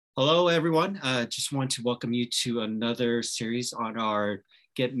Hello, everyone. Just want to welcome you to another series on our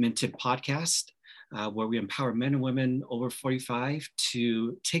Get Minted podcast, where we empower men and women over 45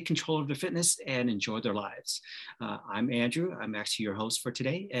 to take control of their fitness and enjoy their lives. I'm Andrew. I'm actually your host for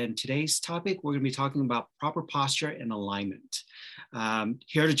today. And today's topic, we're going to be talking about proper posture and alignment.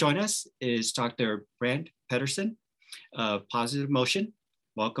 Here to join us is Dr. Brand Pedersen of Positive Motion.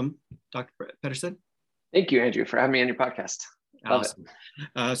 Welcome, Dr. Pedersen. Thank you, Andrew, for having me on your podcast. Love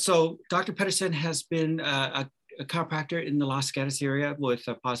Awesome. So Dr. Pedersen has been a chiropractor in the Los Gatos area with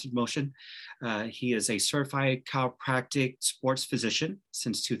Positive Motion. He is a certified chiropractic sports physician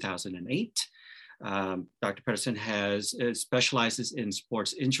since 2008. Dr. Pedersen specializes in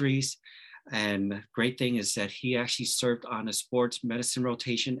sports injuries. And great thing is that he actually served on a sports medicine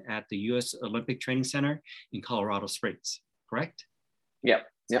rotation at the U.S. Olympic Training Center in Colorado Springs, correct? Yep.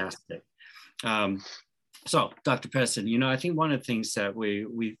 Fantastic. So, Dr. Pedersen, I think one of the things that we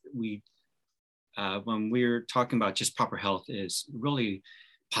when we're talking about just proper health is really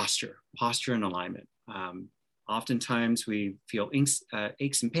posture and alignment. Oftentimes we feel aches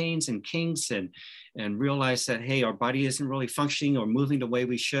and pains and kinks and realize that, hey, our body isn't really functioning or moving the way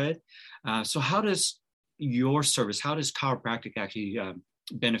we should. So how does your service, how does chiropractic actually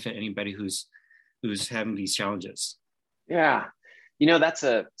benefit anybody who's having these challenges? Yeah. That's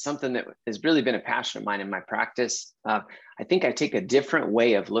something that has really been a passion of mine in my practice. I think I take a different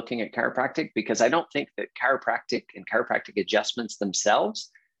way of looking at chiropractic because I don't think that chiropractic and chiropractic adjustments themselves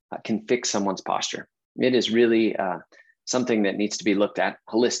can fix someone's posture. It is really something that needs to be looked at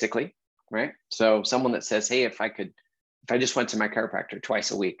holistically, right? So someone that says, hey, if I just went to my chiropractor twice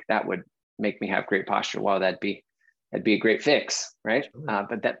a week, that would make me have great posture. Well, that'd be a great fix, right?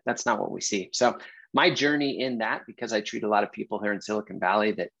 But that's not what we see. So my journey in that, because I treat a lot of people here in Silicon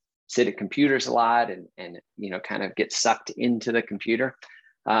Valley that sit at computers a lot and kind of get sucked into the computer,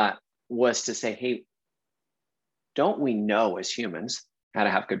 was to say, hey, don't we know as humans how to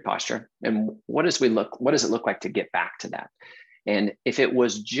have good posture? And what does it look like to get back to that? And if it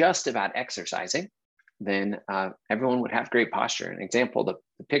was just about exercising, then everyone would have great posture. An example, the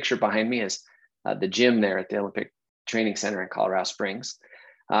picture behind me is the gym there at the Olympic Training Center in Colorado Springs.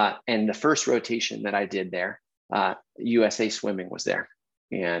 And the first rotation that I did there, USA Swimming was there.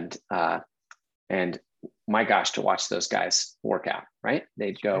 And my gosh, to watch those guys work out, right?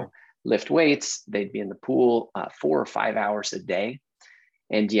 They'd go lift weights, they'd be in the pool 4 or 5 hours a day.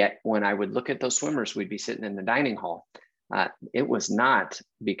 And yet when I would look at those swimmers, we'd be sitting in the dining hall. It was not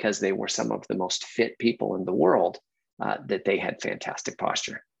because they were some of the most fit people in the world that they had fantastic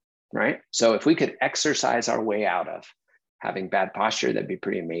posture, right? So if we could exercise our way out of having bad posture, that'd be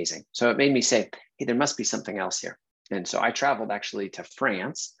pretty amazing. So it made me say, hey, there must be something else here. And so I traveled actually to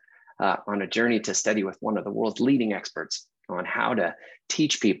France on a journey to study with one of the world's leading experts on how to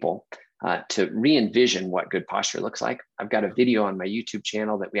teach people to re-envision what good posture looks like. I've got a video on my YouTube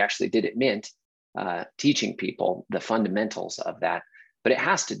channel that we actually did at Mint, teaching people the fundamentals of that. But it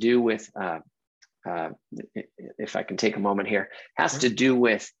has to do with, if I can take a moment here, has to do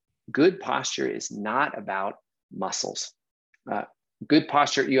with good posture is not about muscles. Good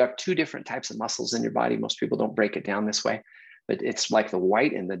posture, you have two different types of muscles in your body. Most people don't break it down this way, but it's like the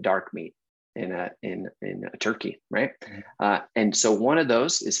white and the dark meat in a turkey, right? And so one of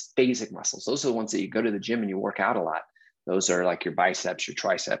those is phasic muscles. Those are the ones that you go to the gym and you work out a lot. Those are like your biceps, your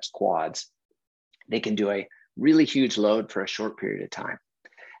triceps, quads. They can do a really huge load for a short period of time.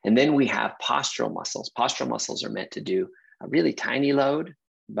 And then we have postural muscles. Postural muscles are meant to do a really tiny load,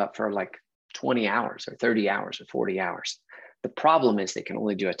 but for like 20 hours or 30 hours or 40 hours. The problem is they can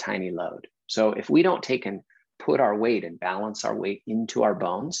only do a tiny load. So if we don't take and put our weight and balance our weight into our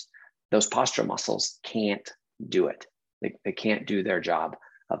bones, those postural muscles can't do it. They can't do their job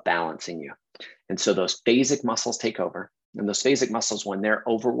of balancing you. And so those phasic muscles take over. And those phasic muscles, when they're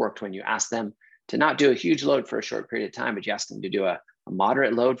overworked, when you ask them to not do a huge load for a short period of time, but you ask them to do a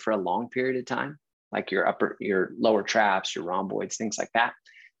moderate load for a long period of time, like your lower traps, your rhomboids, things like that,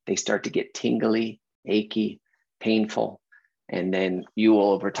 they start to get tingly, achy, painful. And then you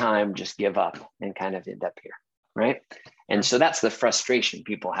will, over time, just give up and kind of end up here, right? And so that's the frustration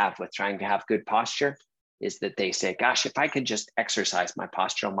people have with trying to have good posture, is that they say, gosh, if I could just exercise my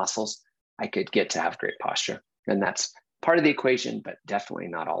postural muscles, I could get to have great posture. And that's part of the equation, but definitely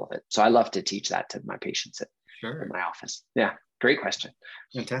not all of it. So I love to teach that to my patients at my office. Yeah, great question.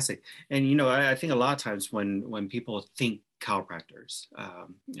 Fantastic. And, I think a lot of times when people think chiropractors,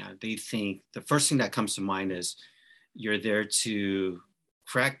 they think the first thing that comes to mind is you're there to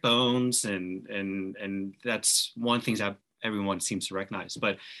crack bones, and that's one thing that everyone seems to recognize,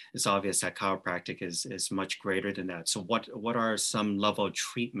 but it's obvious that chiropractic is much greater than that. So what are some level of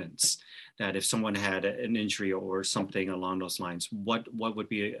treatments that if someone had an injury or something along those lines, what would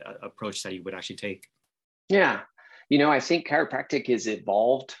be an approach that you would actually take? Yeah. I think chiropractic has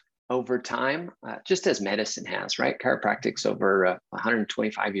evolved over time, just as medicine has, right? Chiropractic's over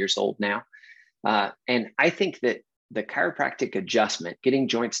 125 years old now. And I think that the chiropractic adjustment, getting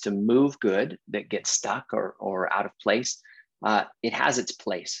joints to move good that get stuck or out of place, it has its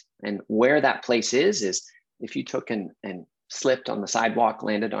place. And where that place is if you took and slipped on the sidewalk,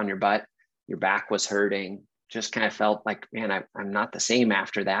 landed on your butt, your back was hurting, just kind of felt like, man, I'm not the same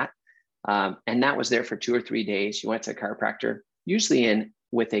after that. And that was there for 2 or 3 days. You went to a chiropractor, usually in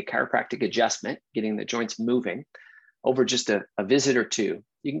with a chiropractic adjustment, getting the joints moving over just a visit or two.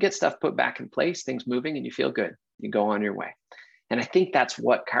 You can get stuff put back in place, things moving, and you feel good. You go on your way. And I think that's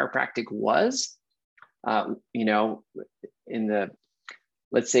what chiropractic was, in the,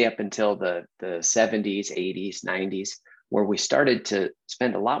 let's say up until the 70s, 80s, 90s, where we started to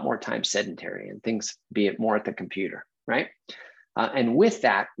spend a lot more time sedentary and things, be it more at the computer, right? And with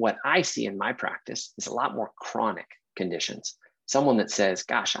that, what I see in my practice is a lot more chronic conditions. Someone that says,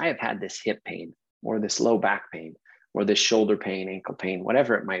 gosh, I have had this hip pain or this low back pain or this shoulder pain, ankle pain,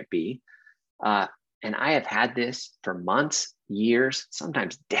 whatever it might be. And I have had this for months, years,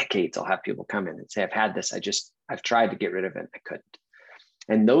 sometimes decades. I'll have people come in and say, I've had this. I've tried to get rid of it. I couldn't.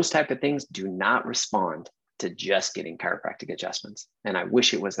 And those type of things do not respond to just getting chiropractic adjustments. And I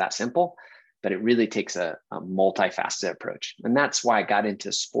wish it was that simple, but it really takes a multifaceted approach. And that's why I got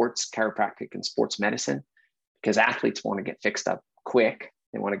into sports chiropractic and sports medicine, because athletes want to get fixed up quick.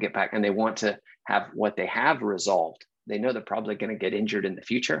 They want to get back and they want to have what they have resolved. They know they're probably going to get injured in the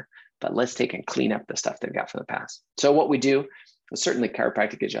future, but let's take and clean up the stuff they've got from the past. So what we do, certainly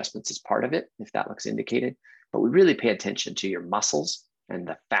chiropractic adjustments is part of it, if that looks indicated, but we really pay attention to your muscles and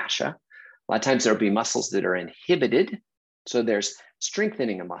the fascia. A lot of times there'll be muscles that are inhibited. So there's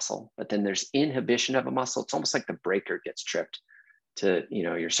strengthening a muscle, but then there's inhibition of a muscle. It's almost like the breaker gets tripped to,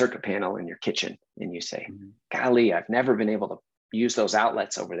 your circuit panel in your kitchen. And you say, golly, I've never been able to use those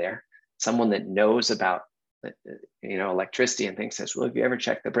outlets over there. Someone that knows about, electricity and things says, well, have you ever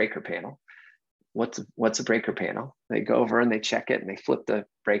checked the breaker panel? What's a breaker panel? They go over and they check it and they flip the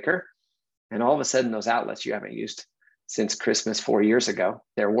breaker. And all of a sudden those outlets you haven't used since Christmas 4 years ago,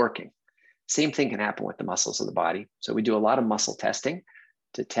 they're working. Same thing can happen with the muscles of the body. So we do a lot of muscle testing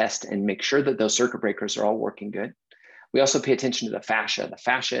to test and make sure that those circuit breakers are all working good. We also pay attention to the fascia. The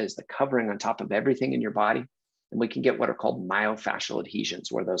fascia is the covering on top of everything in your body. And we can get what are called myofascial adhesions,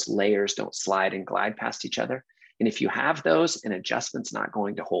 where those layers don't slide and glide past each other. And if you have those, an adjustment's not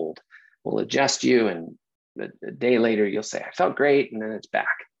going to hold. We'll adjust you, and a day later, you'll say, I felt great, and then it's back.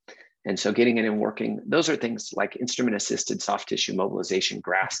 And so getting it and working, those are things like instrument-assisted soft tissue mobilization,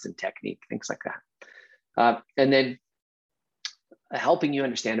 Graston technique, things like that. And then helping you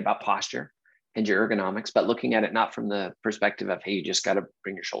understand about posture and your ergonomics, but looking at it not from the perspective of, hey, you just got to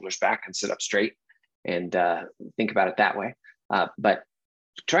bring your shoulders back and sit up straight and think about it that way. But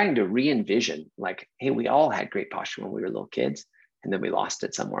trying to re-envision, like, hey, we all had great posture when we were little kids, and then we lost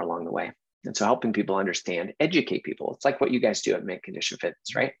it somewhere along the way. And so helping people understand, educate people. It's like what you guys do at Mint Condition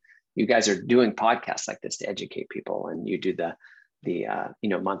Fitness, right? You guys are doing podcasts like this to educate people, and you do the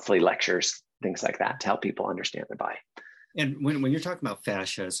monthly lectures, things like that, to help people understand their body. And when you're talking about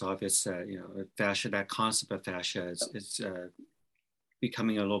fascia, it's obvious, fascia, that concept of fascia is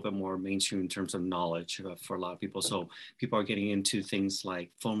becoming a little bit more mainstream in terms of knowledge for a lot of people. So people are getting into things like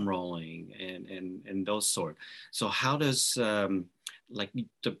foam rolling and those sort. So how does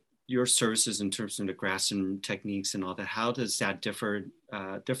your services in terms of the Graston techniques and all that, how does that differ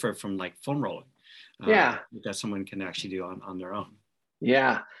from like foam rolling? That someone can actually do on their own.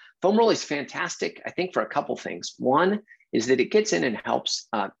 Yeah, foam rolling is fantastic, I think, for a couple things. One is that it gets in and helps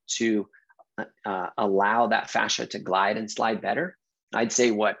to allow that fascia to glide and slide better. I'd say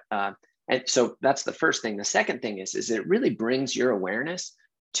and so that's the first thing. The second thing is it really brings your awareness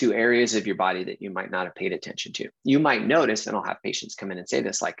to areas of your body that you might not have paid attention to. You might notice, and I'll have patients come in and say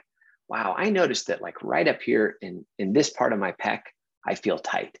this, like, wow, I noticed that like right up here in this part of my pec, I feel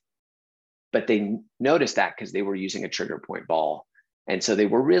tight. But they noticed that because they were using a trigger point ball. And so they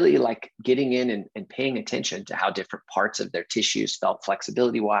were really like getting in and paying attention to how different parts of their tissues felt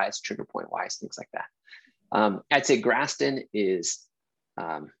flexibility wise, trigger point wise, things like that. I'd say Graston is,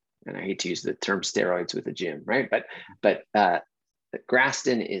 and I hate to use the term steroids with the gym, right? But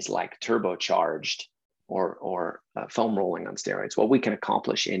Graston is like turbocharged or foam rolling on steroids. What we can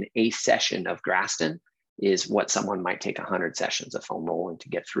accomplish in a session of Graston is what someone might take 100 sessions of foam rolling to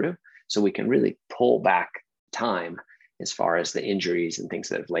get through. So we can really pull back time as far as the injuries and things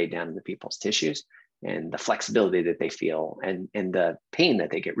that have laid down in the people's tissues, and the flexibility that they feel and the pain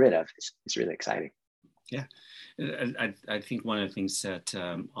that they get rid of is really exciting. Yeah. I think one of the things that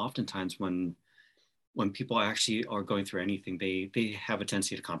oftentimes when people actually are going through anything, they have a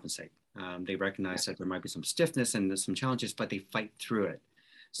tendency to compensate. They recognize that there might be some stiffness and there's some challenges, but they fight through it.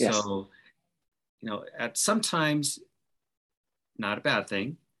 Yes. So, at sometimes not a bad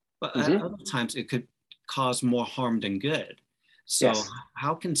thing, but at other times it could cause more harm than good. So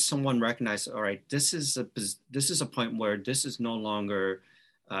how can someone recognize, all right, this is a point where this is no longer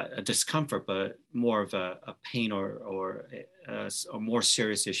a discomfort, but more of a pain or a more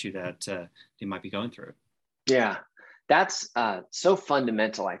serious issue that they might be going through? Yeah, that's so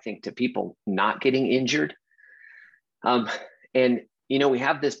fundamental, I think, to people not getting injured. And, we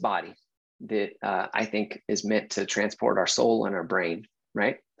have this body that I think is meant to transport our soul and our brain,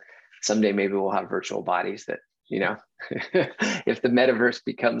 right? Someday maybe we'll have virtual bodies that, if the metaverse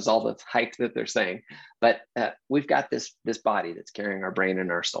becomes all the hype that they're saying. But we've got this body that's carrying our brain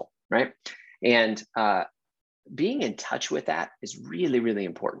and our soul, right? And being in touch with that is really, really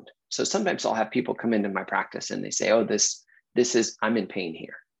important. So sometimes I'll have people come into my practice and they say, oh, this is, I'm in pain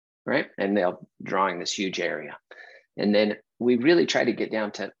here, right? And they'll drawing this huge area. And then we really try to get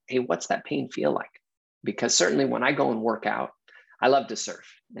down to, hey, what's that pain feel like? Because certainly when I go and work out, I love to surf.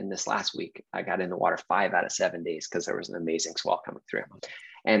 And this last week, I got in the water 5 out of 7 days because there was an amazing swell coming through.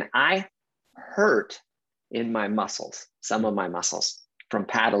 And I hurt in my muscles, some of my muscles from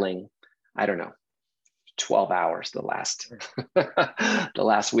paddling, I don't know, 12 hours the last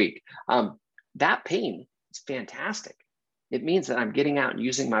week. That pain is fantastic. It means that I'm getting out and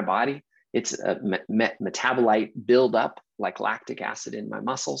using my body. It's a metabolite buildup like lactic acid in my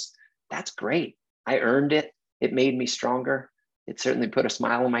muscles. That's great. I earned it. It made me stronger. It certainly put a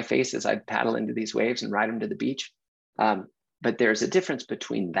smile on my face as I'd paddle into these waves and ride them to the beach. But there's a difference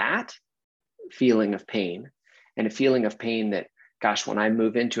between that feeling of pain and a feeling of pain that, gosh, when I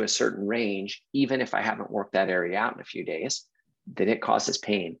move into a certain range, even if I haven't worked that area out in a few days, that it causes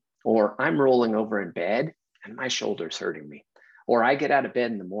pain. Or I'm rolling over in bed and my shoulder's hurting me. Or I get out of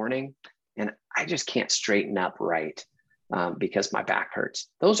bed in the morning and I just can't straighten up right because my back hurts.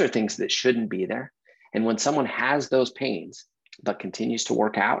 Those are things that shouldn't be there. And when someone has those pains, but continues to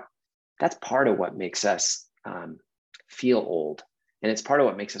work out, that's part of what makes us feel old. And it's part of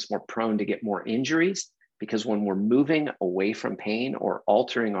what makes us more prone to get more injuries, because when we're moving away from pain or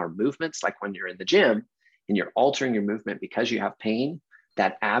altering our movements, like when you're in the gym and you're altering your movement because you have pain,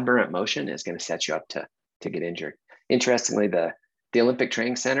 that aberrant motion is going to set you up to get injured. Interestingly, the Olympic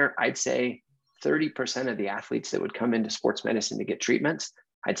Training Center, I'd say 30% of the athletes that would come into sports medicine to get treatments,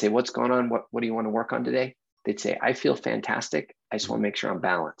 I'd say, what's going on? What do you want to work on today? They'd say, I feel fantastic. I just want to make sure I'm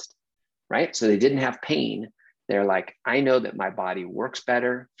balanced, right? So they didn't have pain. They're like, I know that my body works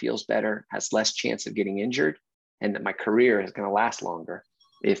better, feels better, has less chance of getting injured, and that my career is going to last longer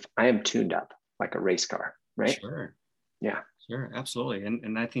if I am tuned up like a race car, right? Sure. Yeah. Sure, absolutely.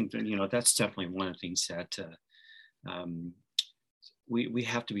 And I think that, that's definitely one of the things that we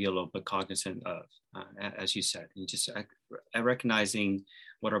have to be a little bit cognizant of, as you said, and just recognizing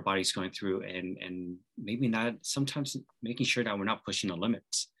what our body's going through and maybe not, sometimes making sure that we're not pushing the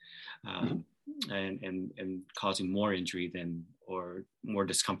limits and causing more injury or more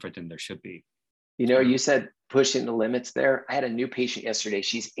discomfort than there should be. You said pushing the limits there. I had a new patient yesterday.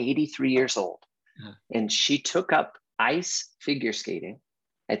 She's 83 years old and she took up ice figure skating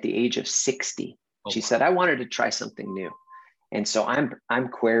at the age of 60. She said, I wanted to try something new. And so I'm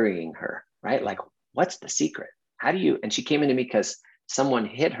querying her, right? Like, what's the secret? How do you, and she came into me because someone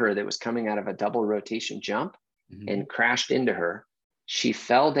hit her that was coming out of a double rotation jump and crashed into her. She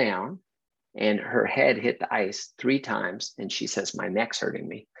fell down and her head hit the ice 3 times. And she says, my neck's hurting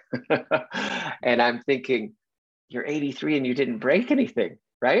me. And I'm thinking, you're 83 and you didn't break anything,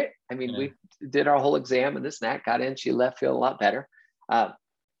 right? I mean, we did our whole exam and this and that, got in, she left feeling a lot better.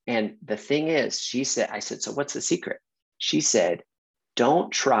 And the thing is, I said, so what's the secret? She said,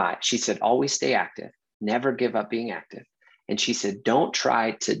 don't try. She said, always stay active, never give up being active. And she said, don't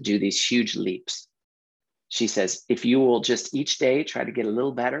try to do these huge leaps. She says, if you will just each day try to get a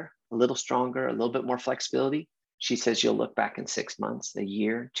little better, a little stronger, a little bit more flexibility, she says, you'll look back in 6 months, a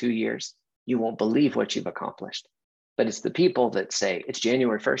year, 2 years, you won't believe what you've accomplished. But it's the people that say, it's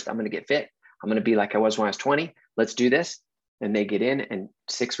January 1st, I'm going to get fit. I'm going to be like I was when I was 20. Let's do this. And they get in and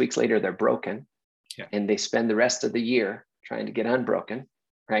 6 weeks later, they're broken. Yeah. And they spend the rest of the year trying to get unbroken,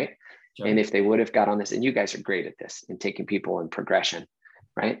 right? Sure. And if they would have got on this, and you guys are great at this in taking people in progression,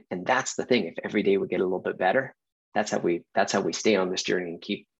 right? And that's the thing. If every day we get a little bit better, that's how we stay on this journey and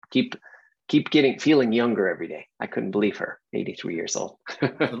keep feeling younger every day. I couldn't believe her, 83 years old.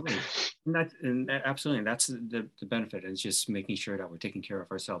 Absolutely. Absolutely. That's the benefit, is just making sure that we're taking care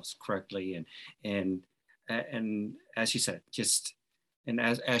of ourselves correctly. And as you said, and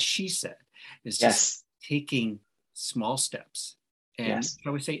as she said, it's just taking small steps, and I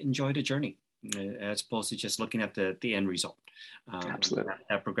would say enjoy the journey, as opposed to just looking at the end result. Absolutely.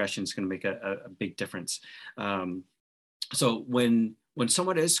 That progression is going to make a big difference. So when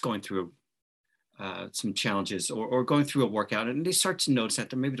someone is going through some challenges or going through a workout, and they start to notice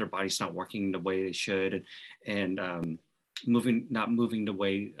that maybe their body's not working the way they should, and not moving the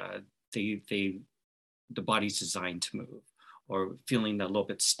way the body's designed to move, or feeling a little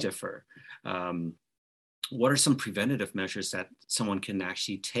bit stiffer. What are some preventative measures that someone can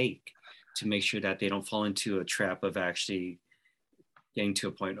actually take to make sure that they don't fall into a trap of actually getting to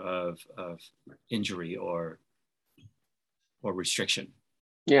a point of injury or restriction?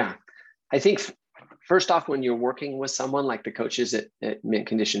 Yeah, I think first off, when you're working with someone like the coaches at Mint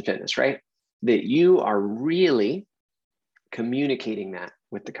Condition Fitness, right, that you are really communicating that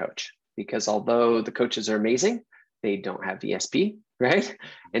with the coach, because although the coaches are amazing, they don't have VSP, right?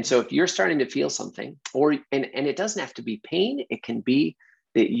 And so if you're starting to feel something, and it doesn't have to be pain, it can be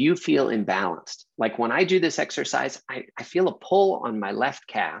that you feel imbalanced. Like when I do this exercise, I feel a pull on my left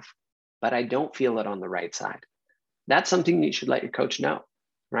calf, but I don't feel it on the right side. That's something you should let your coach know,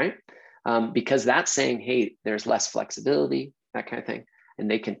 right? Because that's saying, hey, there's less flexibility, that kind of thing. And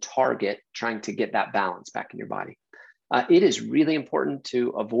they can target trying to get that balance back in your body. It is really important to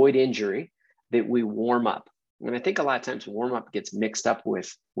avoid injury that we warm up. And I think a lot of times warm up gets mixed up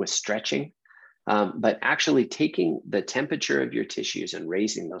with stretching, but actually taking the temperature of your tissues and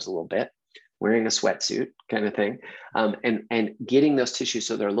raising those a little bit, wearing a sweatsuit kind of thing, and getting those tissues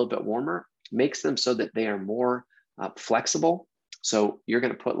so they're a little bit warmer, makes them so that they are more flexible. So you're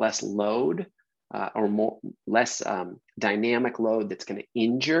going to put less load or less dynamic load that's going to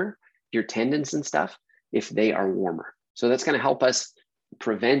injure your tendons and stuff if they are warmer. So that's going to help us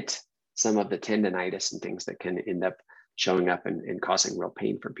prevent some of the tendonitis and things that can end up showing up and causing real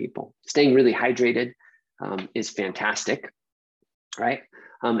pain for people. Staying really hydrated is fantastic, right?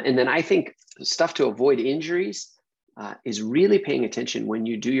 And then I think stuff to avoid injuries is really paying attention when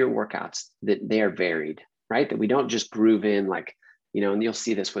you do your workouts, that they are varied, right? That we don't just groove in like, and you'll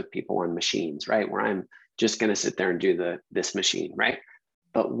see this with people on machines, right? Where I'm just going to sit there and do this machine, right?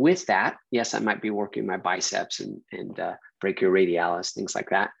 But with that, yes, I might be working my biceps and brachioradialis, things like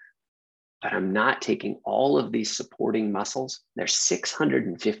that. But I'm not taking all of these supporting muscles. There's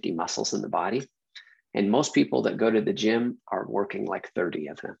 650 muscles in the body. And most people that go to the gym are working like 30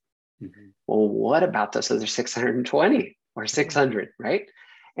 of them. Mm-hmm. Well, what about those other 620 or 600, right?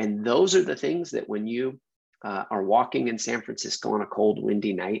 And those are the things that when you are walking in San Francisco on a cold,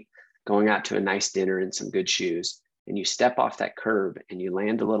 windy night, going out to a nice dinner in some good shoes, and you step off that curb and you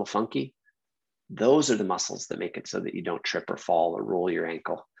land a little funky, those are the muscles that make it so that you don't trip or fall or roll your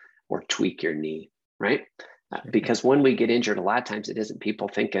ankle or tweak your knee, right? Because when we get injured, a lot of times it isn't people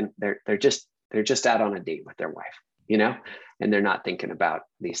thinking they're just out on a date with their wife, and they're not thinking about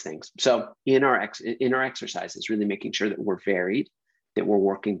these things. So in our exercises, really making sure that we're varied, that we're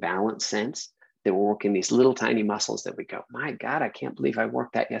working balance sense, that we're working these little tiny muscles that we go, my God, I can't believe I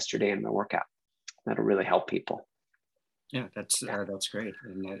worked that yesterday in my workout. That'll really help people. Yeah, that's great,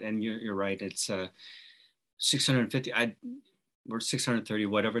 and you're right. It's 650. Or 630,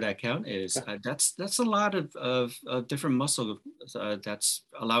 whatever that count is. That's a lot of different muscle that's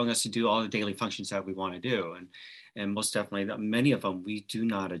allowing us to do all the daily functions that we want to do, and most definitely many of them we do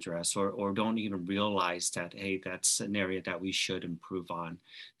not address or don't even realize that, hey, that's an area that we should improve on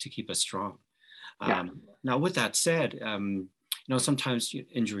to keep us strong. Now, with that said, sometimes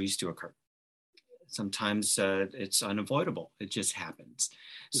injuries do occur. Sometimes it's unavoidable. It just happens.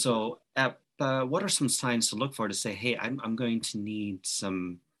 Mm-hmm. So what are some signs to look for to say, hey, I'm going to need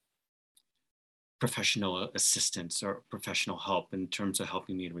some professional assistance or professional help in terms of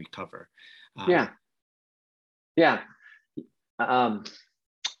helping me to recover? Yeah. I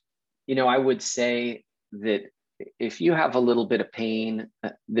would say that if you have a little bit of pain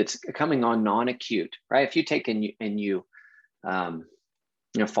that's coming on non-acute, right? If you take and you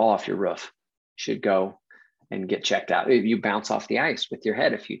fall off your roof, you should go and get checked out. You bounce off the ice with your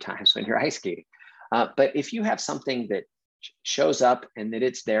head a few times when you're ice skating. But if you have something that shows up and that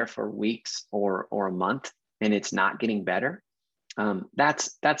it's there for weeks or a month and it's not getting better,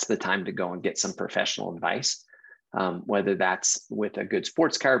 that's the time to go and get some professional advice, whether that's with a good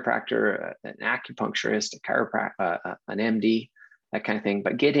sports chiropractor, an acupuncturist, an MD, that kind of thing.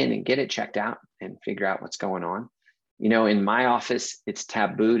 But get in and get it checked out and figure out what's going on. You know, in my office, it's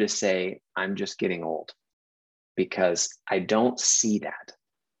taboo to say, I'm just getting old, because I don't see that.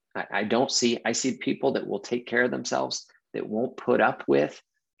 I see people that will take care of themselves, that won't put up with,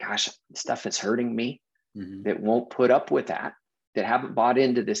 gosh, stuff is hurting me, that won't put up with that haven't bought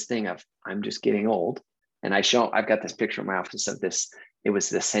into this thing of, I'm just getting old. And I've got this picture in my office of this. It was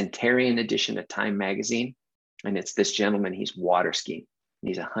the Centenarian edition of Time magazine. And it's this gentleman, he's water skiing.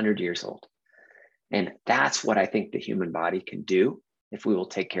 He's 100 years old. And that's what I think the human body can do. If we will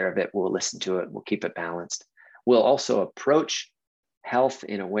take care of it, we'll listen to it, we'll keep it balanced. We'll also approach health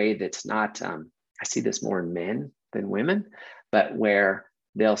in a way that's not, I see this more in men than women, but where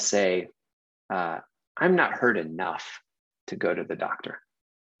they'll say, I'm not hurt enough to go to the doctor,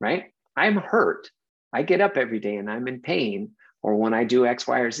 right? I'm hurt. I get up every day and I'm in pain, or when I do X,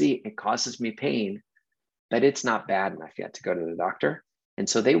 Y, or Z, it causes me pain, but it's not bad enough yet to go to the doctor. And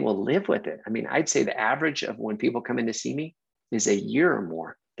so they will live with it. I mean, I'd say the average of when people come in to see me is a year or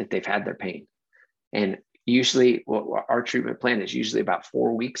more that they've had their pain. And usually our treatment plan is usually about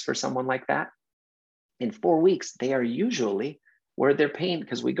 4 weeks for someone like that. In 4 weeks, they are usually where their pain,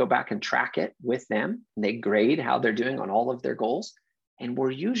 because we go back and track it with them, and they grade how they're doing on all of their goals. And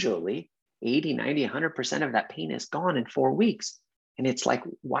we're usually 80, 90, 100% of that pain is gone in 4 weeks. And it's like,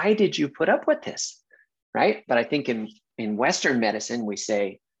 why did you put up with this? Right? But I think in Western medicine, we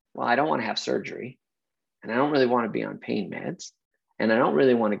say, well, I don't want to have surgery, and I don't really want to be on pain meds, and I don't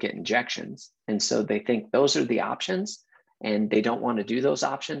really want to get injections. And so they think those are the options, and they don't want to do those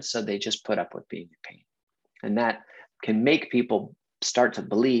options. So they just put up with being in pain. And that can make people start to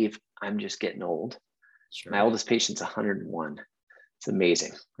believe, I'm just getting old. Sure. My oldest patient's 101. It's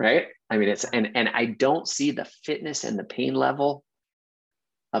amazing, right? I mean, and I don't see the fitness and the pain level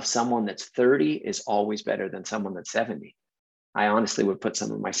of someone that's 30 is always better than someone that's 70. I honestly would put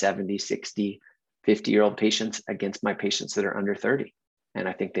some of my 70, 60, 50-year-old patients against my patients that are under 30. And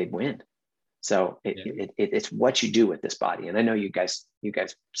I think they'd win. So it's what you do with this body. And I know you guys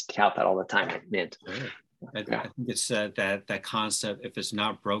tout that all the time at Mint. Sure. I think it's that concept, if it's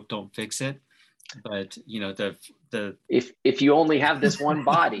not broke, don't fix it. But you know, the if you only have this one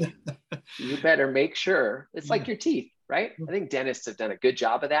body, you better make sure. It's like your teeth, right? I think dentists have done a good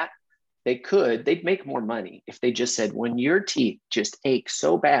job of that. They'd make more money if they just said, when your teeth just ache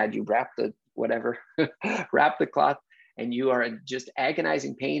so bad, you wrap the cloth, and you are just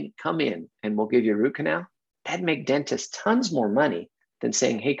agonizing pain, come in and we'll give you a root canal. That'd make dentists tons more money than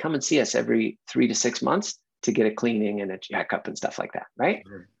saying, hey, come and see us every 3 to 6 months to get a cleaning and a checkup and stuff like that, right?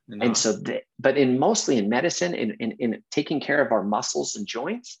 Sure. No. And so, but mostly in medicine, in taking care of our muscles and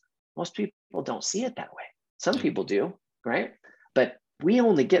joints, most people don't see it that way. Some people do, right? But we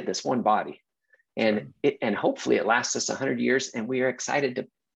only get this one body, and hopefully it lasts us 100 years, and we are excited to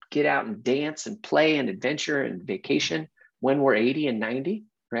get out and dance and play and adventure and vacation when we're 80 and 90,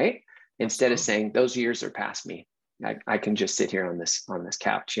 right? Instead of saying those years are past me. I can just sit here on this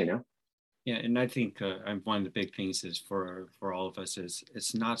couch, you know? Yeah, and I think one of the big things is for all of us is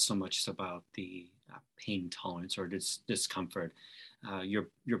it's not so much about the pain tolerance or discomfort.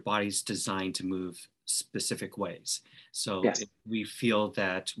 Your body's designed to move specific ways. So if we feel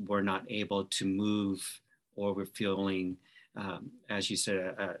that we're not able to move, or we're feeling, as you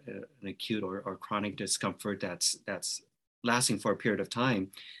said, an acute or chronic discomfort that's lasting for a period of time,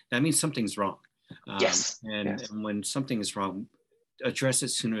 that means something's wrong. And when something is wrong, address it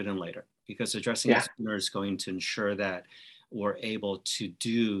sooner than later, because addressing it sooner is going to ensure that we're able to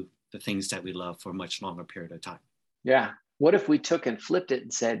do the things that we love for a much longer period of time. Yeah. What if we took and flipped it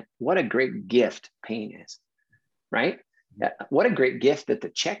and said, what a great gift pain is, right? What a great gift that the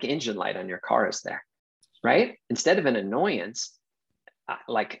check engine light on your car is there, right? Instead of an annoyance,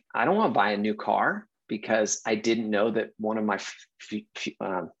 like, I don't want to buy a new car because I didn't know that one of my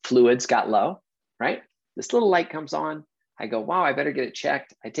fluids got low, right? This little light comes on. I go, wow, I better get it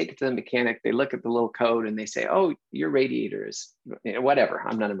checked. I take it to the mechanic. They look at the little code and they say, oh, your radiator is whatever.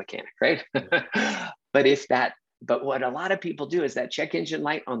 I'm not a mechanic, right? But what a lot of people do is that check engine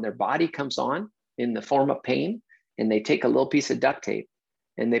light on their body comes on in the form of pain, and they take a little piece of duct tape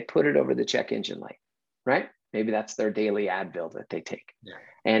and they put it over the check engine light, right? Maybe that's their daily Advil that they take.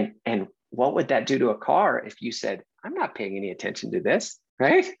 Yeah. And what would that do to a car if you said, I'm not paying any attention to this,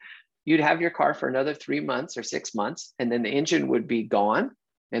 right? You'd have your car for another 3 months or 6 months, and then the engine would be gone.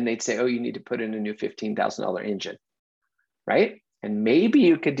 And they'd say, oh, you need to put in a new $15,000 engine, right? And maybe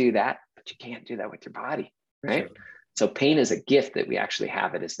you could do that, but you can't do that with your body, right? Sure. So pain is a gift that we actually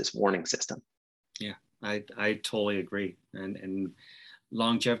have it as this warning system. Yeah, I totally agree. And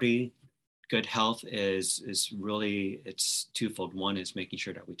longevity, good health is really, it's twofold. One is making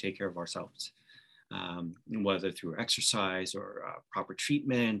sure that we take care of ourselves. whether through exercise or proper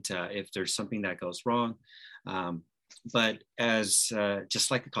treatment, if there's something that goes wrong. But as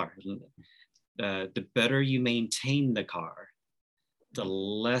just like a car, the better you maintain the car, the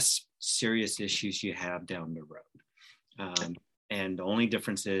less serious issues you have down the road. And the only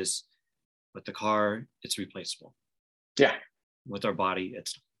difference is with the car, it's replaceable. Yeah. With our body,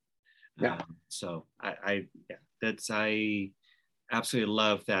 it's so I absolutely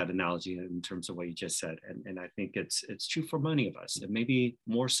love that analogy in terms of what you just said, and I think it's true for many of us, and maybe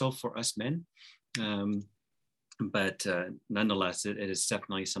more so for us men, but nonetheless, it is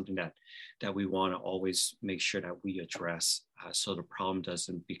definitely something that we want to always make sure that we address, so the problem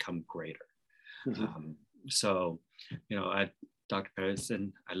doesn't become greater. Mm-hmm. So, Dr.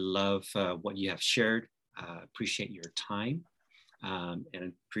 Pedersen, I love what you have shared. Appreciate your time.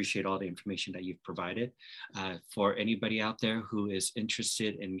 And appreciate all the information that you've provided. For anybody out there who is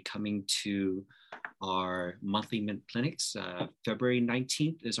interested in coming to our monthly Mint clinics, February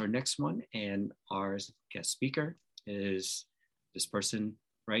 19th is our next one, and our guest speaker is this person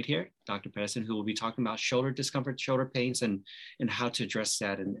right here, Dr. Pedersen, who will be talking about shoulder discomfort, shoulder pains, and how to address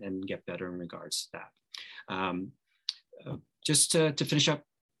that and get better in regards to that. Just to finish up,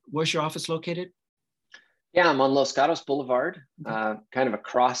 where's your office located? Yeah, I'm on Los Gatos Boulevard, kind of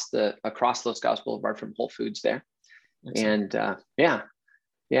across Los Gatos Boulevard from Whole Foods there. Excellent. And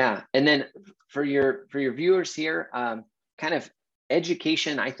yeah. And then for your viewers here, kind of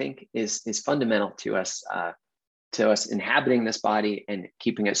education, I think, is fundamental to us inhabiting this body and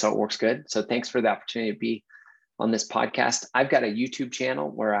keeping it so it works good. So thanks for the opportunity to be on this podcast. I've got a YouTube channel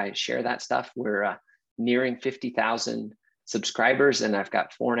where I share that stuff. We're nearing 50,000 subscribers, and I've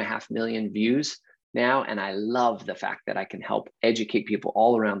got 4.5 million views now. And I love the fact that I can help educate people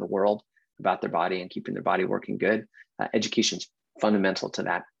all around the world about their body and keeping their body working good. Education is fundamental to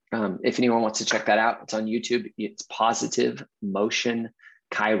that. If anyone wants to check that out, it's on YouTube. It's Positive Motion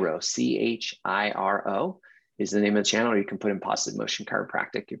Chiro, CHIRO is the name of the channel, or you can put in Positive Motion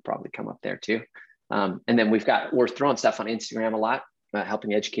Chiropractic. You'll probably come up there too. And then we're throwing stuff on Instagram a lot,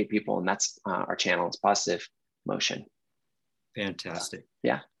 helping educate people. And that's our channel. It's Positive Motion. Fantastic.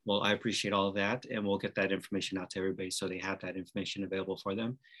 Yeah. Well, I appreciate all of that, and we'll get that information out to everybody so they have that information available for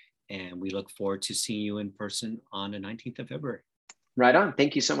them. And we look forward to seeing you in person on the 19th of February. Right on.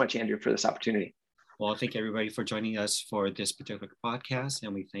 Thank you so much, Andrew, for this opportunity. Well, thank everybody for joining us for this particular podcast.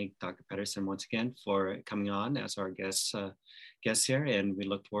 And we thank Dr. Pedersen once again for coming on as our guest here. And we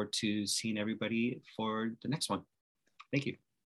look forward to seeing everybody for the next one. Thank you.